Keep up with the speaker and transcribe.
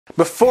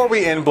Before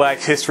we end Black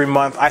History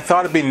Month, I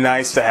thought it'd be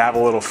nice to have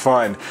a little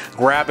fun.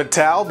 Grab a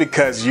towel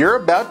because you're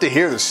about to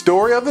hear the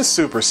story of the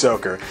Super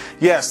Soaker.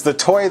 Yes, the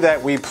toy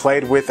that we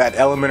played with at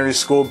elementary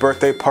school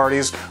birthday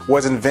parties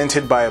was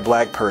invented by a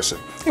black person.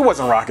 It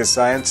wasn't rocket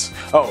science.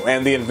 Oh,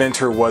 and the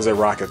inventor was a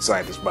rocket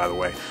scientist, by the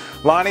way.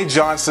 Lonnie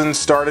Johnson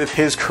started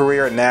his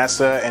career at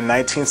NASA in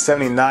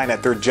 1979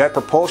 at their Jet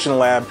Propulsion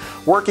Lab,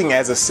 working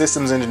as a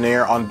systems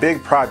engineer on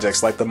big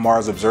projects like the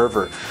Mars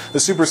Observer. The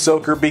Super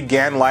Soaker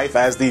began life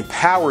as the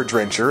Power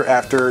Drencher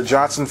after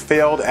Johnson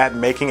failed at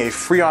making a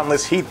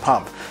freon-less heat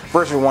pump.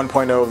 Version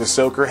 1.0 of the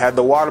Soaker had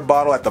the water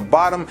bottle at the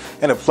bottom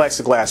and a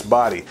plexiglass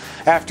body.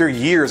 After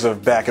years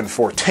of back and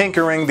forth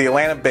tinkering, the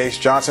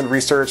Atlanta-based Johnson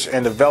Research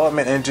and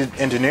Development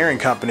Engineering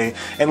Company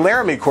and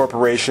Laramie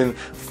Corporation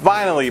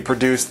finally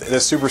produced the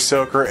Super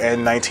Soaker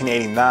in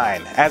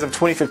 1989. As of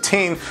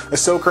 2015, the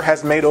Soaker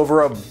has made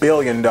over $1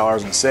 billion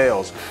in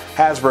sales.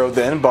 Hasbro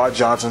then bought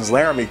Johnson's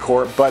Laramie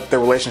Corp, but the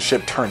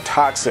relationship turned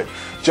toxic.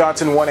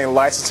 Johnson won a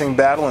licensing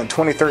battle in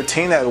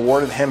 2013 that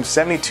awarded him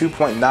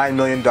 $72.9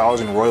 million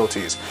in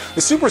royalties.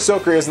 The Super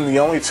Soaker isn't the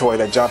only toy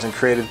that Johnson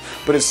created,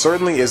 but it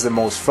certainly is the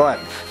most fun.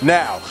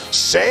 Now,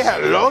 say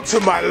hello to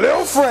my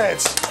little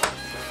friends!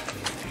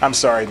 I'm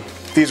sorry,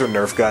 these are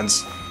Nerf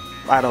guns.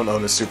 I don't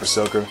own a Super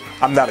Soaker.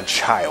 I'm not a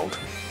child.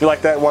 If you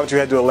like that, why don't you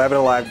head to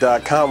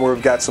 11alive.com where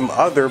we've got some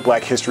other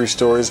Black History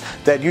stories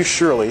that you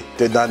surely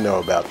did not know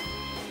about.